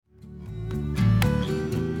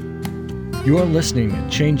You are listening to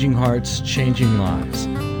Changing Hearts, Changing Lives,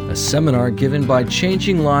 a seminar given by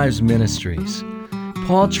Changing Lives Ministries.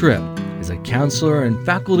 Paul Tripp is a counselor and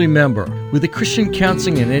faculty member with the Christian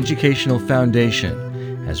Counseling and Educational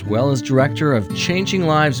Foundation, as well as director of Changing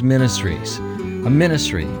Lives Ministries, a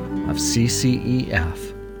ministry of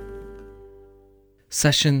CCEF.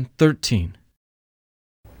 Session 13.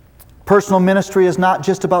 Personal ministry is not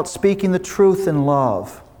just about speaking the truth in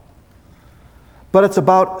love, but it's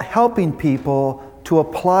about helping people to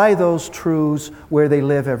apply those truths where they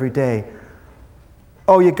live every day.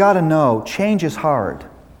 Oh, you got to know, change is hard.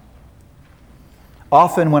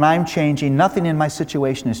 Often when I'm changing, nothing in my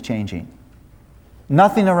situation is changing.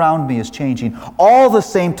 Nothing around me is changing. All the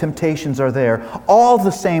same temptations are there. All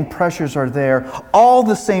the same pressures are there. All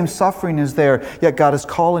the same suffering is there. Yet God is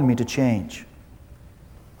calling me to change.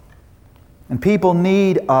 And people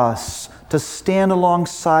need us to stand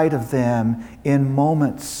alongside of them in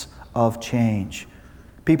moments of change.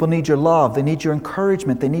 People need your love. They need your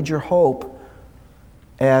encouragement. They need your hope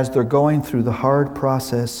as they're going through the hard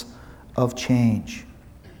process of change.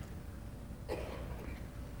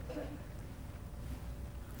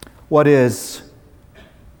 What is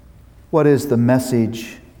the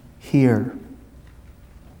message here?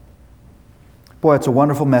 Boy, it's a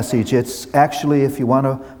wonderful message. It's actually, if you want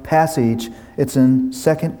a passage, it's in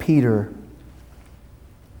 2 Peter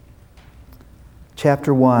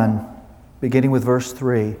chapter 1, beginning with verse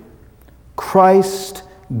 3. Christ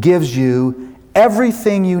gives you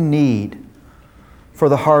everything you need for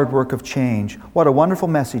the hard work of change. What a wonderful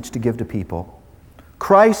message to give to people.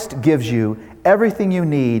 Christ gives you everything you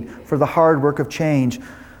need for the hard work of change.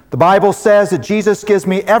 The Bible says that Jesus gives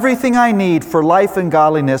me everything I need for life and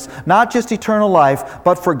godliness, not just eternal life,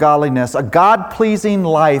 but for godliness, a God-pleasing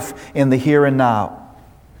life in the here and now.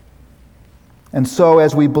 And so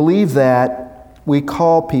as we believe that, we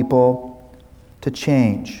call people to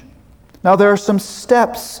change. Now there are some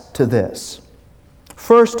steps to this.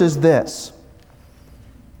 First is this.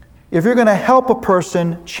 If you're going to help a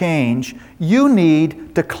person change, you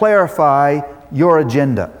need to clarify your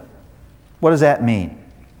agenda. What does that mean?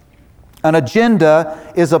 An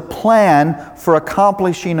agenda is a plan for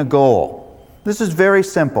accomplishing a goal. This is very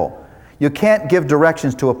simple. You can't give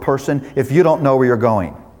directions to a person if you don't know where you're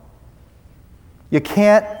going. You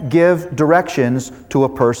can't give directions to a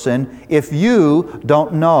person if you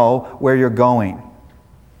don't know where you're going.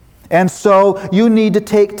 And so you need to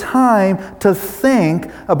take time to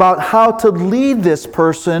think about how to lead this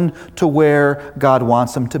person to where God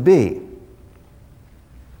wants them to be.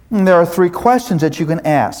 And there are 3 questions that you can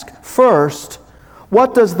ask. First,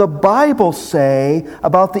 what does the Bible say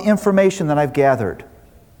about the information that I've gathered?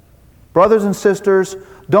 Brothers and sisters,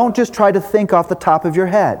 don't just try to think off the top of your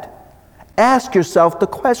head. Ask yourself the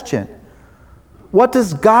question, what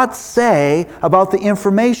does God say about the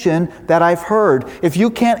information that I've heard? If you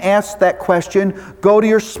can't ask that question, go to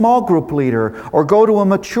your small group leader, or go to a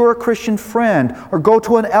mature Christian friend, or go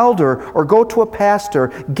to an elder, or go to a pastor.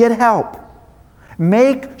 Get help.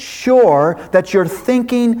 Make sure that you're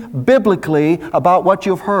thinking biblically about what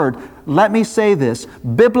you've heard. Let me say this.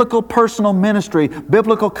 Biblical personal ministry,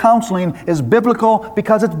 biblical counseling is biblical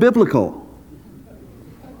because it's biblical.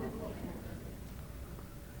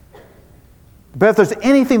 But if there's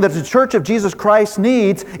anything that the Church of Jesus Christ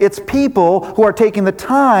needs, it's people who are taking the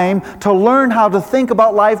time to learn how to think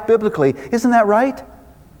about life biblically. Isn't that right?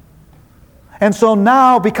 And so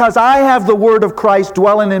now, because I have the Word of Christ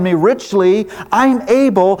dwelling in me richly, I'm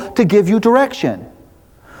able to give you direction.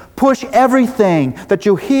 Push everything that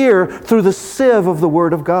you hear through the sieve of the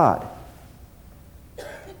Word of God.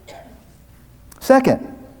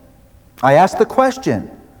 Second, I ask the question,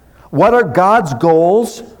 what are God's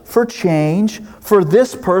goals for change for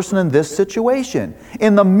this person in this situation?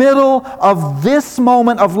 In the middle of this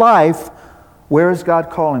moment of life, where is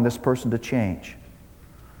God calling this person to change?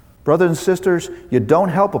 Brothers and sisters, you don't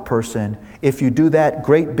help a person if you do that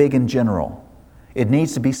great, big, and general. It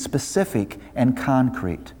needs to be specific and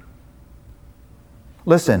concrete.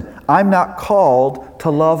 Listen, I'm not called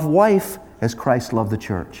to love wife as Christ loved the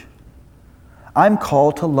church. I'm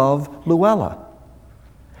called to love Luella.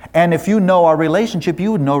 And if you know our relationship,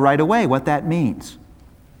 you would know right away what that means.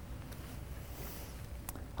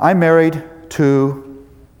 I'm married to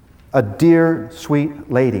a dear,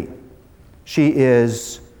 sweet lady.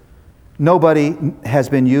 Nobody has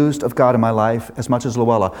been used of God in my life as much as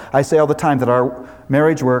Luella. I say all the time that our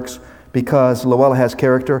marriage works because Luella has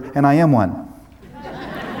character and I am one.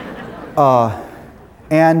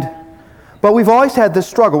 But we've always had this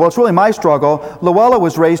struggle. Well, it's really my struggle. Luella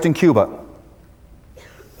was raised in Cuba.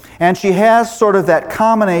 And she has sort of that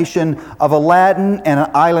combination of Aladdin and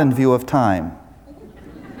an island view of time.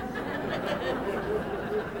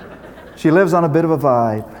 She lives on a bit of a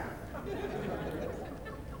vibe.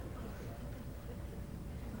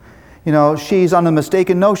 You know, she's on the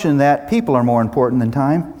mistaken notion that people are more important than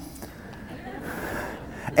time.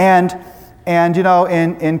 And you know,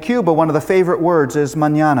 in Cuba, one of the favorite words is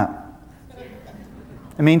mañana.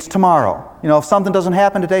 It means tomorrow. You know, if something doesn't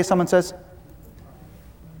happen today, someone says,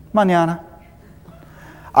 mañana.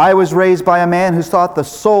 I was raised by a man who thought the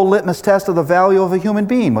sole litmus test of the value of a human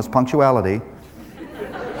being was punctuality.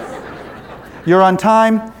 You're on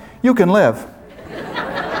time, you can live.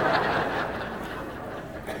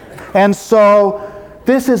 And so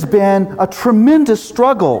this has been a tremendous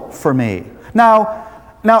struggle for me. Now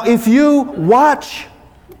if you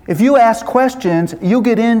ask questions, you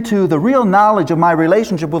get into the real knowledge of my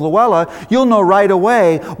relationship with Luella, you'll know right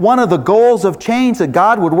away one of the goals of change that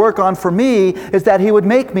God would work on for me is that He would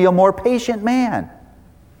make me a more patient man.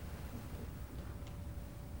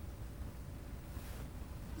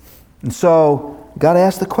 And so, got to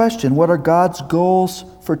ask the question, what are God's goals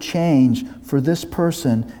for change for this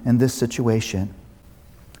person in this situation?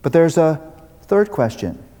 But there's a third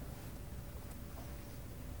question.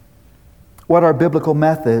 What are biblical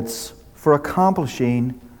methods for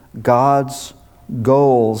accomplishing God's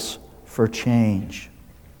goals for change?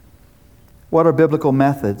 What are biblical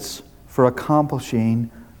methods for accomplishing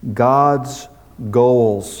God's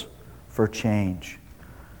goals for change?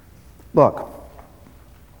 Look,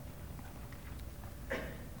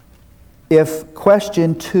 if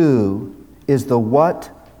question 2 is the what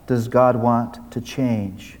does God want to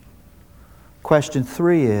change, question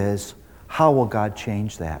 3 is how will God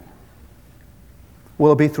change that?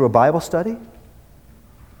 Will it be through a Bible study?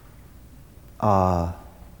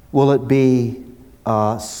 Will it be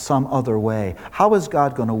some other way? How is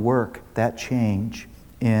God going to work that change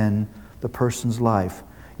in the person's life?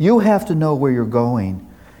 You have to know where you're going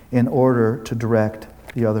in order to direct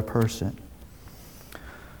the other person.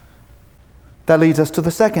 That leads us to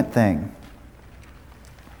the second thing.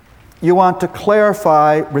 You want to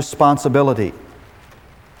clarify responsibility.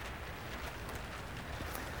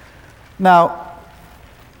 Now,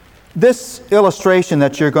 this illustration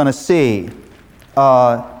that you're going to see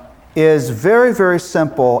is very, very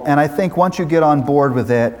simple, and I think once you get on board with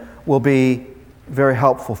it, will be very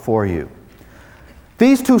helpful for you.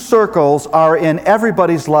 These two circles are in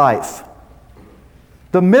everybody's life.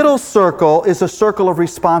 The middle circle is a circle of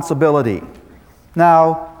responsibility.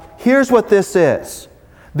 Now, here's what this is.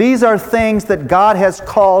 These are things that God has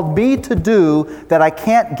called me to do that I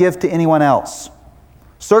can't give to anyone else.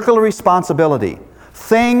 Circle of responsibility.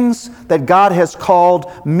 Things that God has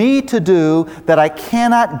called me to do that I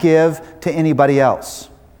cannot give to anybody else.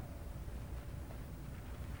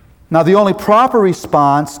 Now, the only proper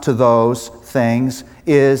response to those things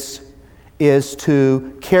is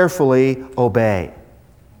to carefully obey.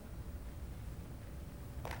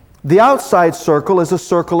 The outside circle is a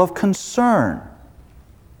circle of concern.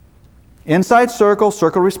 Inside circle,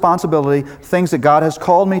 circle of responsibility, things that God has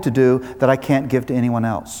called me to do that I can't give to anyone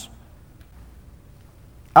else.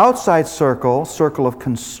 Outside circle, circle of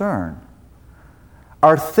concern,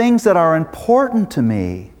 are things that are important to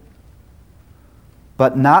me,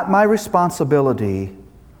 but not my responsibility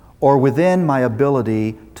or within my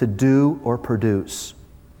ability to do or produce.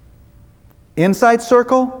 Inside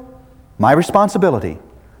circle, my responsibility.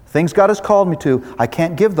 Things God has called me to, I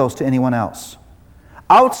can't give those to anyone else.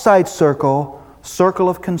 Outside circle, circle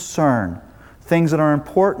of concern, things that are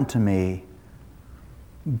important to me,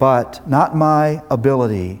 but not my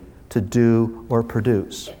ability to do or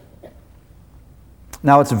produce.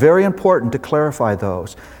 Now, it's very important to clarify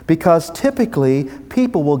those, because typically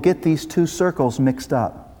people will get these two circles mixed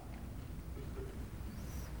up.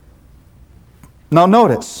 Now,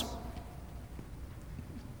 notice,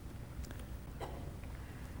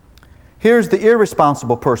 here's the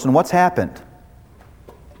irresponsible person. What's happened?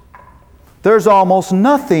 There's almost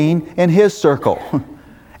nothing in his circle.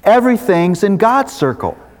 Everything's in God's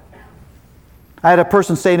circle. I had a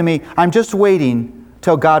person say to me, I'm just waiting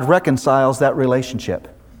till God reconciles that relationship.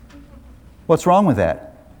 What's wrong with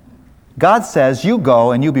that? God says, you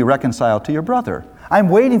go and you be reconciled to your brother. I'm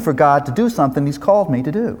waiting for God to do something He's called me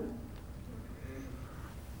to do.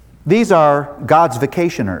 These are God's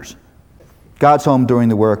vacationers. God's home doing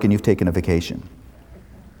the work and you've taken a vacation.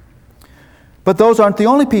 But those aren't the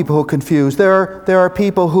only people who are confused. There are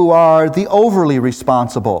people who are the overly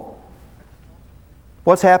responsible.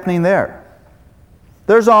 What's happening there?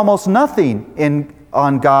 There's almost nothing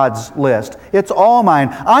on God's list. It's all mine.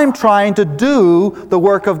 I'm trying to do the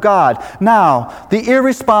work of God. Now, the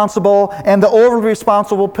irresponsible and the overly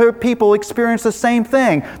responsible people experience the same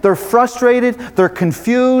thing. They're frustrated, they're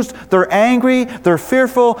confused, they're angry, they're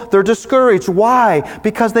fearful, they're discouraged. Why?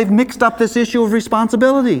 Because they've mixed up this issue of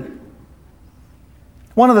responsibility.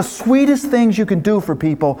 One of the sweetest things you can do for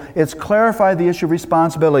people is clarify the issue of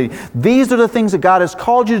responsibility. These are the things that God has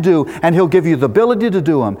called you to do, and He'll give you the ability to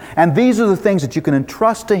do them. And these are the things that you can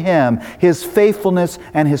entrust to Him, His faithfulness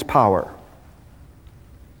and His power.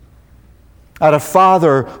 I had a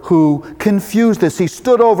father who confused this. He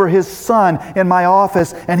stood over his son in my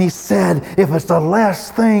office and he said, "If it's the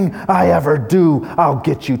last thing I ever do, I'll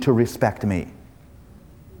get you to respect me."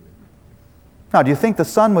 Now, do you think the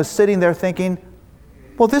son was sitting there thinking,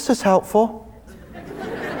 "Well, this is helpful.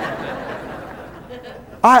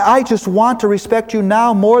 I just want to respect you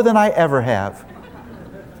now more than I ever have"?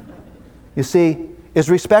 You see,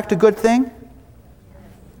 is respect a good thing?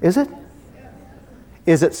 Is it?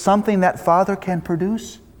 Is it something that father can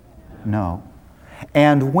produce? No.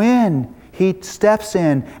 And when he steps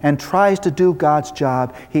in and tries to do God's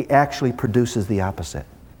job, he actually produces the opposite.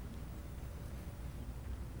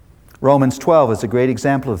 Romans 12 is a great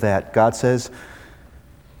example of that. God says,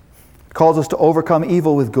 calls us to overcome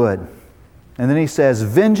evil with good. And then He says,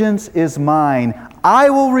 "Vengeance is mine. I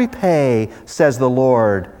will repay, says the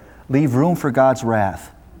Lord." Leave room for God's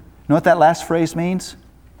wrath. You know what that last phrase means?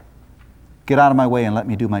 Get out of my way and let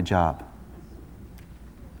me do my job.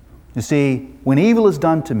 You see, when evil is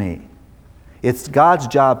done to me, it's God's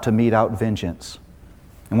job to mete out vengeance.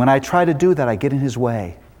 And when I try to do that, I get in His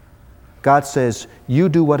way. God says, "You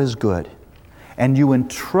do what is good, and you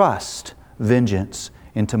entrust vengeance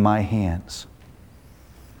into my hands."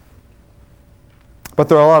 But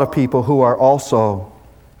there are a lot of people who are also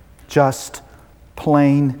just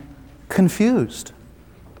plain confused.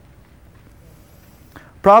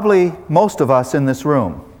 Probably most of us in this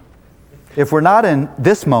room, if we're not in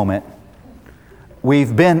this moment,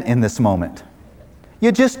 we've been in this moment.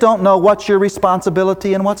 You just don't know what's your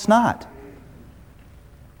responsibility and what's not.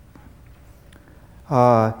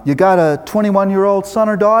 You got a 21-year-old son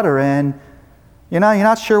or daughter, and you're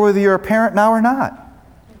not sure whether you're a parent now or not.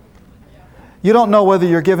 You don't know whether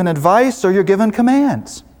you're given advice or you're given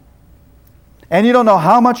commands. And you don't know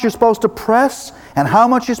how much you're supposed to press and how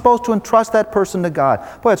much you're supposed to entrust that person to God.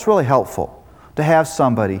 Boy, it's really helpful to have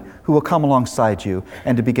somebody who will come alongside you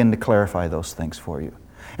and to begin to clarify those things for you.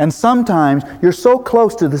 And sometimes you're so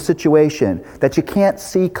close to the situation that you can't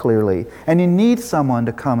see clearly, and you need someone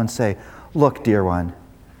to come and say, "Look, dear one,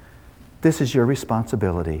 this is your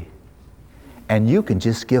responsibility. And you can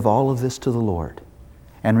just give all of this to the Lord.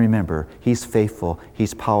 And remember, He's faithful,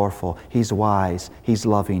 He's powerful, He's wise, He's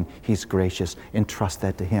loving, He's gracious. Entrust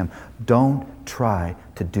that to Him. Don't try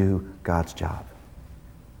to do God's job.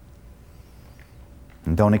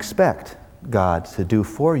 And don't expect God to do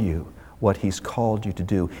for you what He's called you to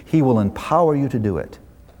do. He will empower you to do it,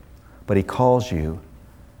 but He calls you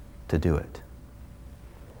to do it.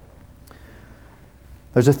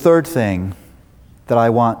 There's a third thing that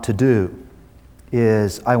I want to do,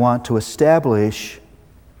 is I want to establish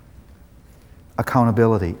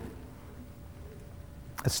accountability.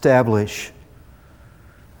 Establish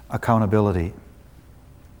accountability.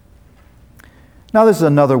 Now, this is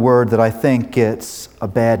another word that I think gets a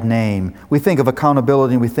bad name. We think of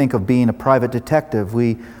accountability and we think of being a private detective.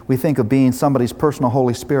 We think of being somebody's personal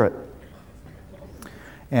Holy Spirit.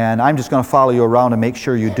 And I'm just going to follow you around and make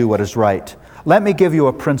sure you do what is right. Let me give you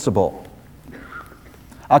a principle.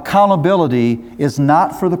 Accountability is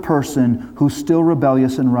not for the person who's still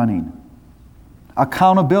rebellious and running.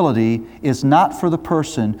 Accountability is not for the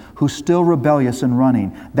person who's still rebellious and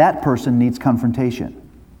running. That person needs confrontation.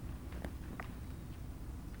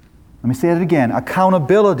 Let me say it again.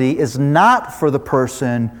 Accountability is not for the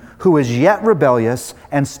person who is yet rebellious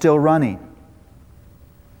and still running.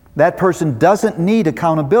 That person doesn't need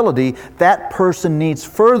accountability. That person needs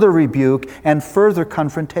further rebuke and further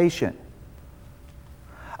confrontation.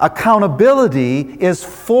 Accountability is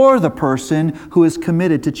for the person who is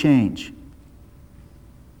committed to change.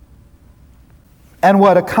 And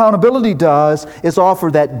what accountability does is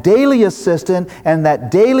offer that daily assistance and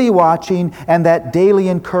that daily watching and that daily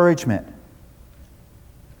encouragement.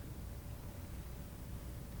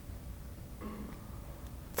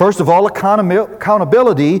 First of all,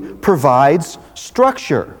 accountability provides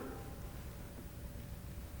structure.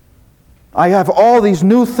 I have all these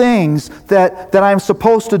new things that I'm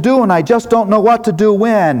supposed to do, and I just don't know what to do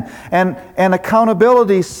when. And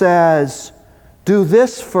accountability says, do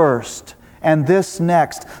this first, and this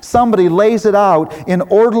next. Somebody lays it out in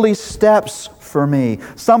orderly steps for me.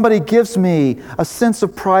 Somebody gives me a sense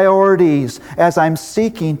of priorities as I'm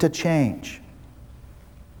seeking to change.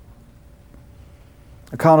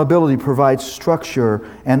 Accountability provides structure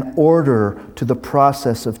and order to the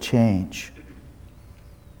process of change.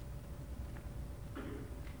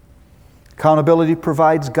 Accountability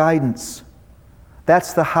provides guidance.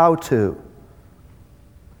 That's the how-to.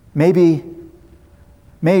 Maybe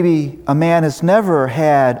a man has never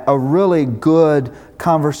had a really good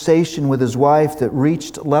conversation with his wife that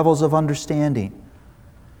reached levels of understanding.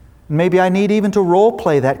 Maybe I need even to role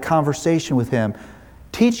play that conversation with him.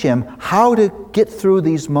 Teach him how to get through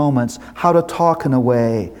these moments, how to talk in a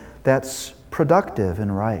way that's productive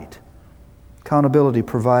and right. Accountability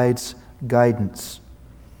provides guidance.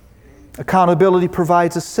 Accountability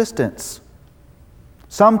provides assistance.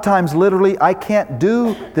 Sometimes, literally, I can't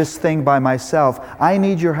do this thing by myself. I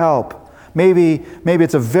need your help. Maybe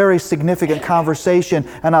it's a very significant conversation,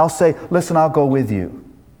 and I'll say, listen, I'll go with you.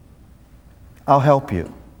 I'll help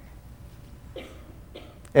you.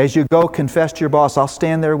 As you go, confess to your boss, I'll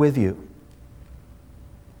stand there with you.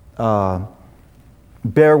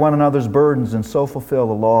 Bear one another's burdens and so fulfill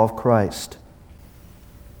the law of Christ.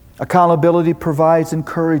 Accountability provides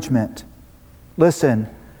encouragement. Listen,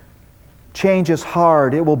 change is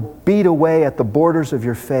hard. It will beat away at the borders of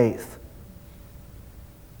your faith.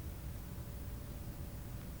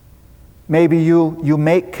 Maybe you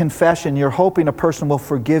make confession, you're hoping a person will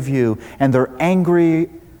forgive you, and they're angrier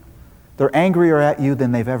at you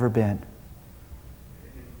than they've ever been.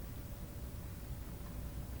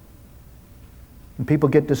 And people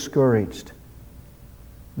get discouraged.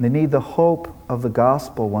 And they need the hope of the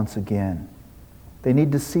gospel once again. They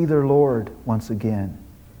need to see their Lord once again.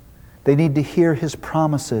 They need to hear His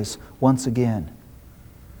promises once again.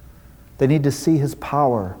 They need to see His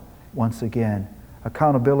power once again.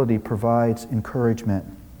 Accountability provides encouragement.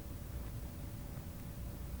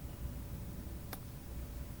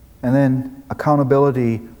 And then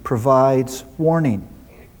accountability provides warning.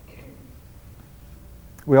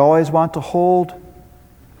 We always want to hold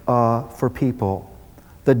for people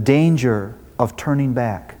the danger of turning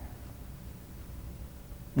back.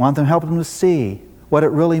 We want them to help them to see what it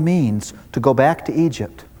really means to go back to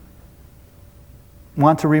Egypt. We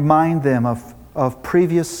want to remind them of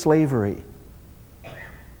previous slavery,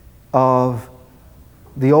 of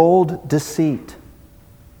the old deceit,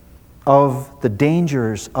 of the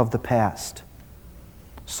dangers of the past,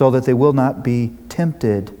 so that they will not be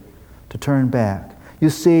tempted to turn back. You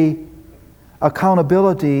see,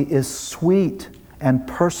 accountability is sweet and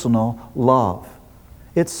personal love.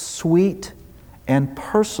 It's sweet and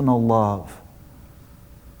personal love.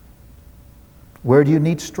 Where do you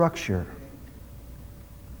need structure?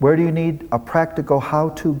 Where do you need a practical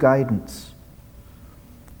how-to guidance?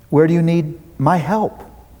 Where do you need my help?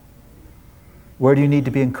 Where do you need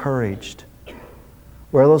to be encouraged?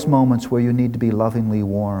 Where are those moments where you need to be lovingly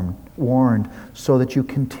warned so that you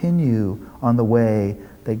continue on the way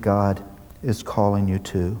that God is calling you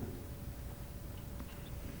to?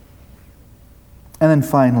 And then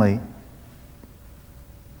finally,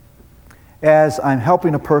 as I'm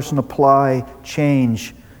helping a person apply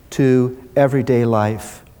change to everyday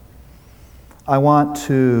life, I want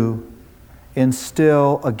to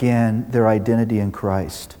instill again their identity in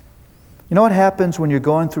Christ. You know what happens when you're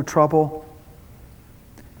going through trouble?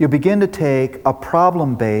 You begin to take a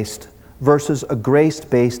problem-based versus a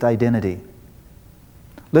grace-based identity.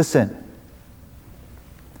 Listen,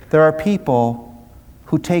 there are people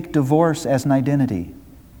who take divorce as an identity.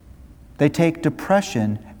 They take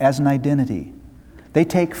depression as an identity. They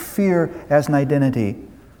take fear as an identity.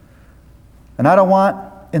 And I don't want,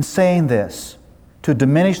 in saying this, to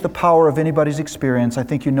diminish the power of anybody's experience. I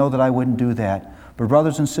think you know that I wouldn't do that. But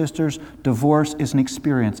brothers and sisters, divorce is an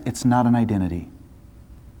experience. It's not an identity.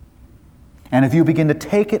 And if you begin to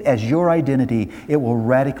take it as your identity, it will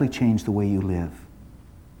radically change the way you live.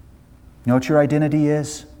 You know what your identity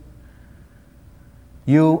is?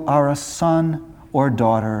 You are a son or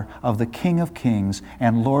daughter of the King of Kings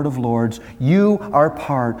and Lord of Lords. You are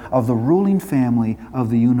part of the ruling family of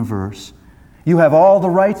the universe. You have all the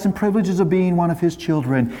rights and privileges of being one of His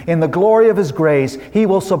children. In the glory of His grace, He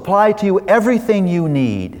will supply to you everything you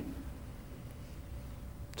need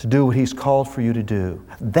to do what He's called for you to do.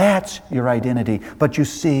 That's your identity. But you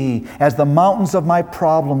see, as the mountains of my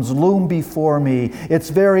problems loom before me,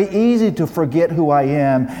 it's very easy to forget who I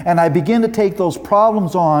am. And I begin to take those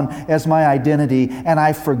problems on as my identity, and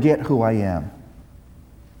I forget who I am.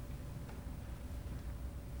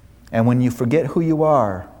 And when you forget who you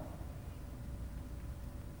are,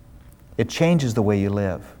 it changes the way you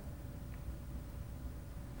live.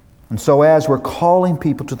 And so as we're calling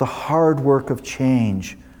people to the hard work of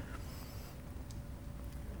change,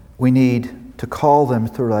 we need to call them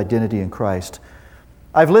through identity in Christ.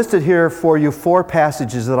 I've listed here for you 4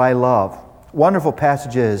 passages that I love. Wonderful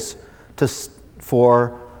passages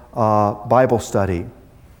for Bible study.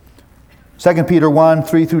 2 Peter 1,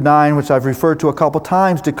 3 through 9, which I've referred to a couple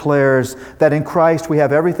times, declares that in Christ we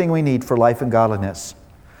have everything we need for life and godliness.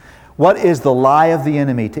 What is the lie of the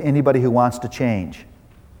enemy to anybody who wants to change?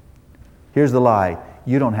 Here's the lie.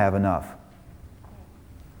 You don't have enough.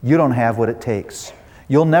 You don't have what it takes.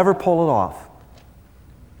 You'll never pull it off.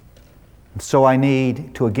 So I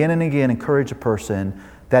need to again and again encourage a person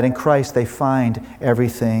that in Christ they find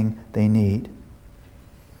everything they need.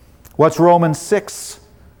 What's Romans 6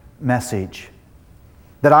 message?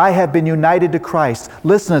 That I have been united to Christ.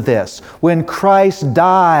 Listen to this. When Christ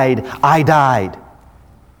died, I died.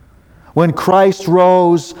 When Christ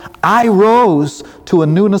rose, I rose to a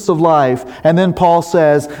newness of life. And then Paul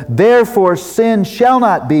says, therefore sin shall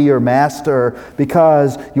not be your master,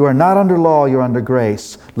 because you are not under law, you're under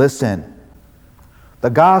grace. Listen. The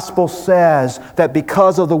gospel says that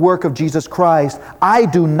because of the work of Jesus Christ, I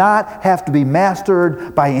do not have to be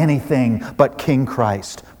mastered by anything but King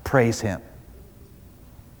Christ. Praise Him.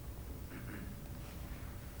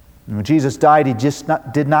 And when Jesus died, He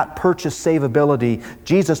did not purchase savability.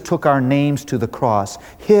 Jesus took our names to the cross.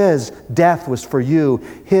 His death was for you.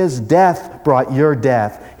 His death brought your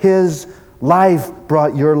death. His life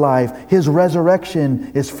brought your life. His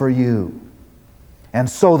resurrection is for you. And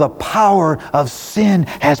so the power of sin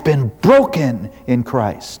has been broken in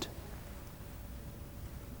Christ.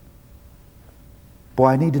 Boy,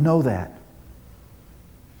 I need to know that.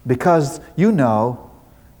 Because you know,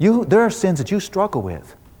 there are sins that you struggle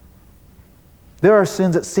with. There are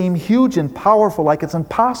sins that seem huge and powerful, like it's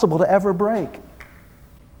impossible to ever break.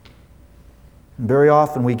 And very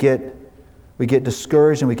often we get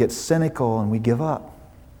discouraged and we get cynical and we give up.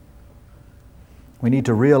 We need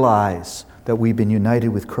to realize that we've been united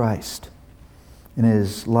with Christ in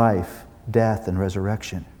His life, death, and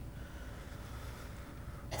resurrection.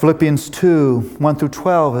 Philippians 2, 1 through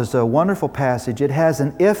 12 is a wonderful passage. It has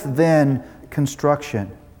an if-then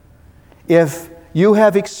construction. If you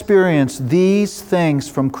have experienced these things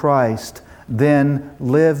from Christ, then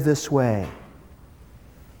live this way.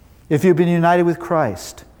 If you've been united with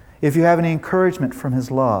Christ, if you have any encouragement from His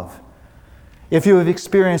love, if you have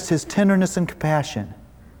experienced His tenderness and compassion,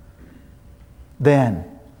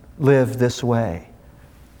 then live this way.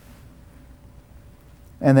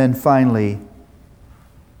 And then finally,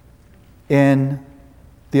 in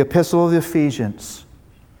the Epistle of the Ephesians,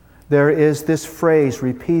 there is this phrase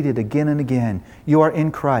repeated again and again. You are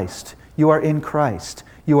in Christ. You are in Christ.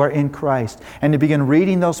 You are in Christ. And to begin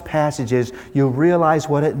reading those passages, you realize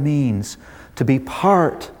what it means to be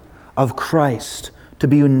part of Christ, to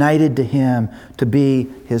be united to Him, to be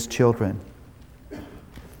His children.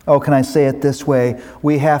 Oh, can I say it this way?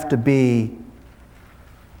 We have to be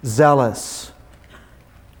zealous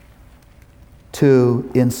to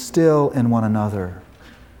instill in one another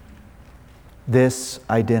this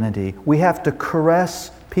identity. We have to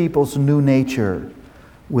caress people's new nature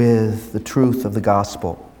with the truth of the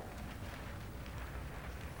gospel.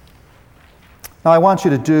 Now, I want you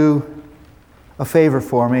to do a favor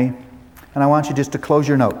for me, and I want you just to close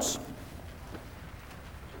your notes.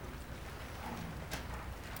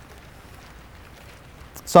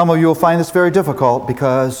 Some of you will find this very difficult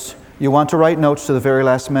because you want to write notes to the very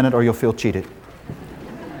last minute or you'll feel cheated.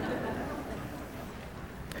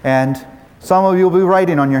 And some of you will be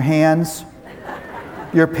writing on your hands,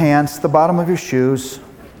 your pants, the bottom of your shoes.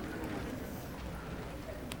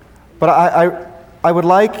 But I would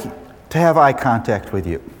like to have eye contact with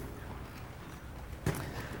you.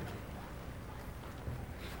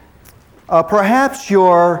 Perhaps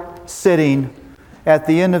you're sitting at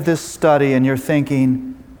the end of this study and you're thinking,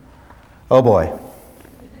 oh boy,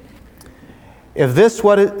 if this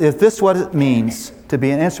what it means to be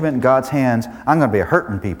an instrument in God's hands, I'm going to be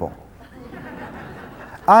hurting people.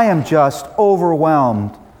 I am just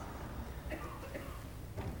overwhelmed.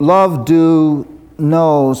 Love, do,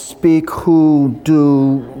 know, speak, who,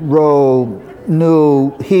 do, row,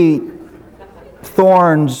 new, heat,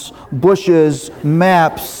 thorns, bushes,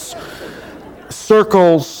 maps,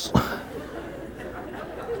 circles.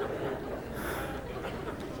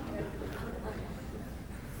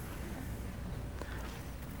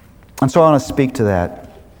 And so I want to speak to that.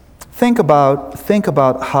 Think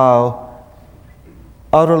about how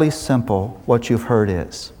utterly simple what you've heard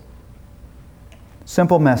is.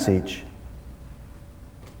 Simple message.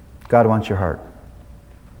 God wants your heart.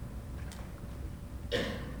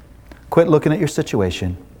 Quit looking at your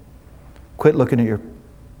situation. Quit looking at your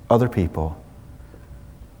other people.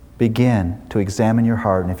 Begin to examine your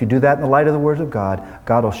heart. And if you do that in the light of the Word of God,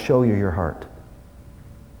 God will show you your heart.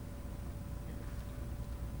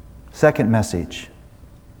 Second message.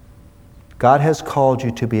 God has called you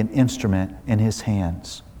to be an instrument in His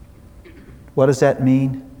hands. What does that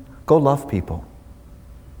mean? Go love people.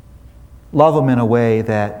 Love them in a way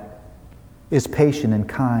that is patient and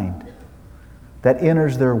kind, that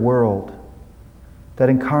enters their world, that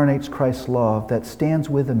incarnates Christ's love, that stands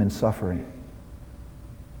with them in suffering.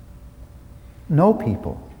 Know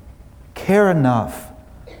people. Care enough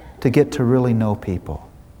to get to really know people.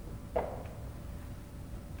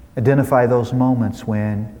 Identify those moments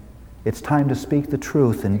when it's time to speak the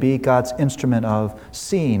truth and be God's instrument of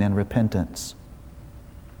seeing and repentance.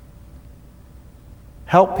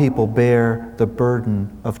 Help people bear the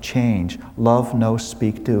burden of change. Love, know,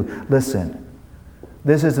 speak, do. Listen,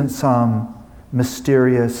 this isn't some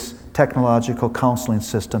mysterious technological counseling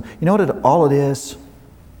system. You know what all it is?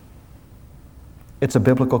 It's a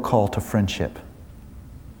biblical call to friendship.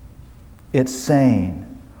 It's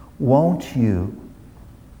saying, won't you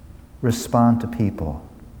respond to people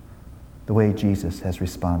the way Jesus has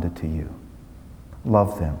responded to you?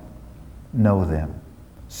 Love them, know them,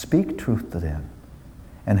 speak truth to them,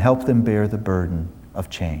 and help them bear the burden of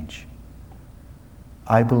change.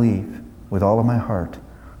 I believe with all of my heart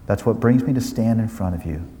that's what brings me to stand in front of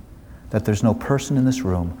you, that there's no person in this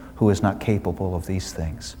room who is not capable of these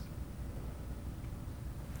things.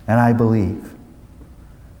 And I believe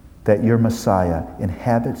that your Messiah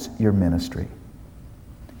inhabits your ministry.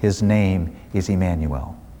 His name is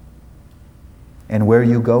Emmanuel. And where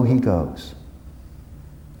you go, He goes.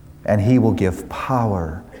 And He will give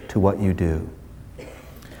power to what you do.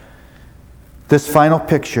 This final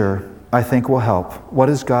picture, I think, will help. What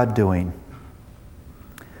is God doing?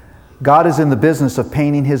 God is in the business of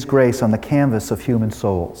painting His grace on the canvas of human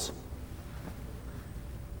souls.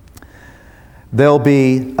 There'll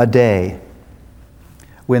be a day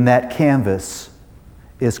when that canvas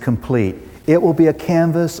is complete. It will be a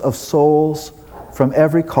canvas of souls from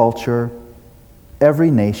every culture, every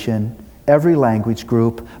nation, every language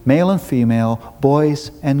group, male and female, boys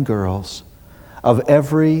and girls, of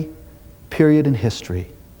every period in history.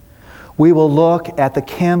 We will look at the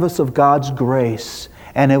canvas of God's grace,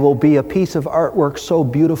 and it will be a piece of artwork so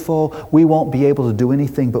beautiful we won't be able to do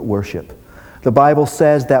anything but worship. The Bible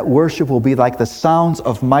says that worship will be like the sounds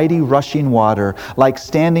of mighty rushing water, like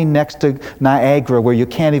standing next to Niagara where you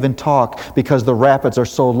can't even talk because the rapids are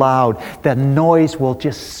so loud. That noise will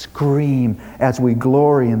just scream as we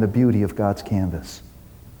glory in the beauty of God's canvas.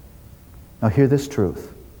 Now hear this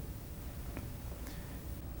truth.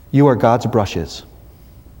 You are God's brushes.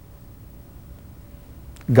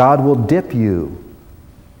 God will dip you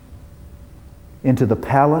into the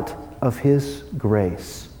palette of His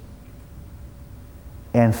grace,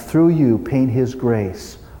 and through you paint His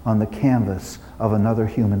grace on the canvas of another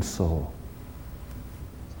human soul.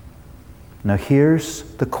 Now here's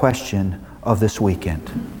the question of this weekend.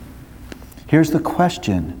 Here's the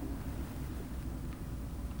question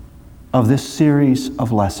of this series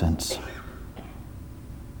of lessons.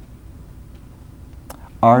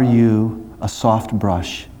 Are you a soft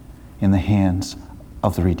brush in the hands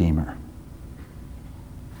of the Redeemer?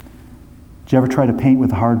 Did you ever try to paint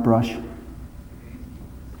with a hard brush?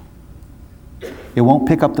 It won't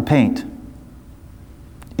pick up the paint.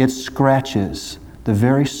 It scratches the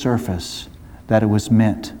very surface that it was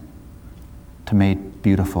meant to make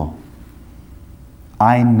beautiful.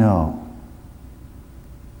 I know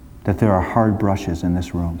that there are hard brushes in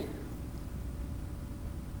this room.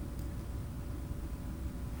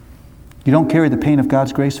 You don't carry the paint of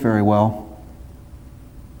God's grace very well.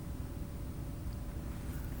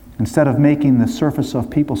 Instead of making the surface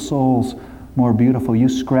of people's souls more beautiful, you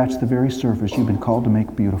scratch the very surface you've been called to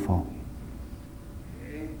make beautiful.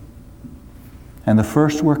 And the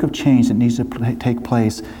first work of change that needs to take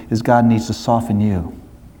place is God needs to soften you.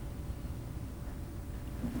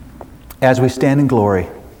 As we stand in glory,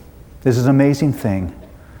 this is an amazing thing.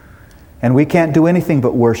 And we can't do anything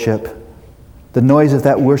but worship. The noise of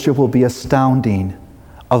that worship will be astounding.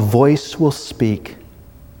 A voice will speak.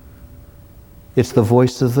 It's the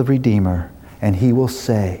voice of the Redeemer, and He will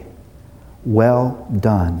say, "Well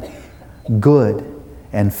done, good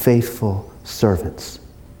and faithful servants."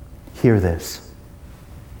 Hear this.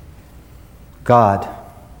 God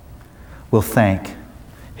will thank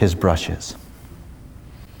His brushes.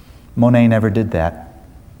 Monet never did that.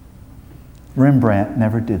 Rembrandt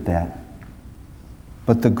never did that.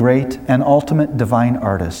 But the great and ultimate divine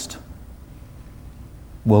artist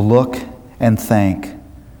will look and thank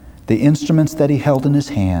the instruments that he held in his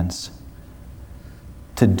hands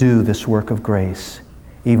to do this work of grace,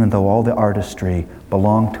 even though all the artistry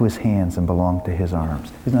belonged to his hands and belonged to his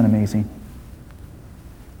arms. Isn't that amazing?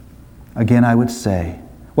 Again, I would say,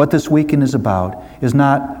 what this weekend is about is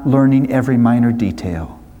not learning every minor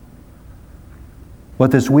detail.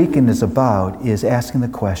 What this weekend is about is asking the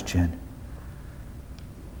question,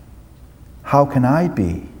 how can I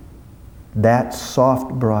be that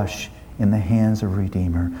soft brush in the hands of a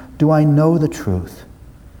Redeemer? Do I know the truth?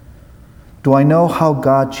 Do I know how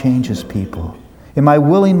God changes people? Am I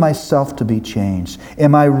willing myself to be changed?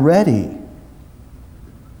 Am I ready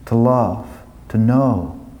to love, to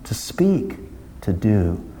know, to speak, to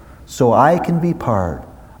do, so I can be part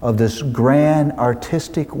of this grand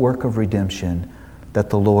artistic work of redemption that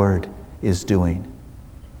the Lord is doing?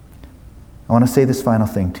 I want to say this final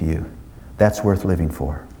thing to you. That's worth living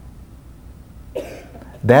for.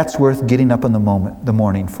 That's worth getting up in the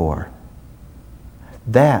morning for.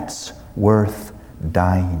 That's worth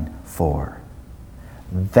dying for.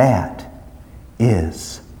 That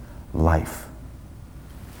is life.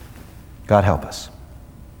 God help us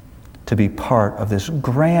to be part of this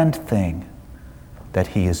grand thing that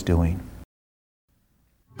He is doing.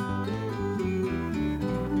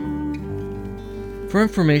 For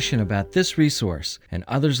information about this resource and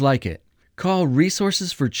others like it, call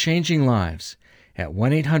Resources for Changing Lives at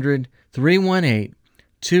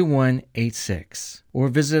 1-800-318-2186 or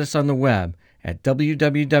visit us on the web at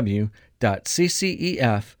www.ccef.org.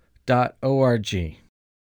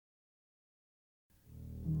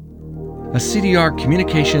 A CDR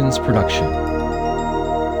Communications production.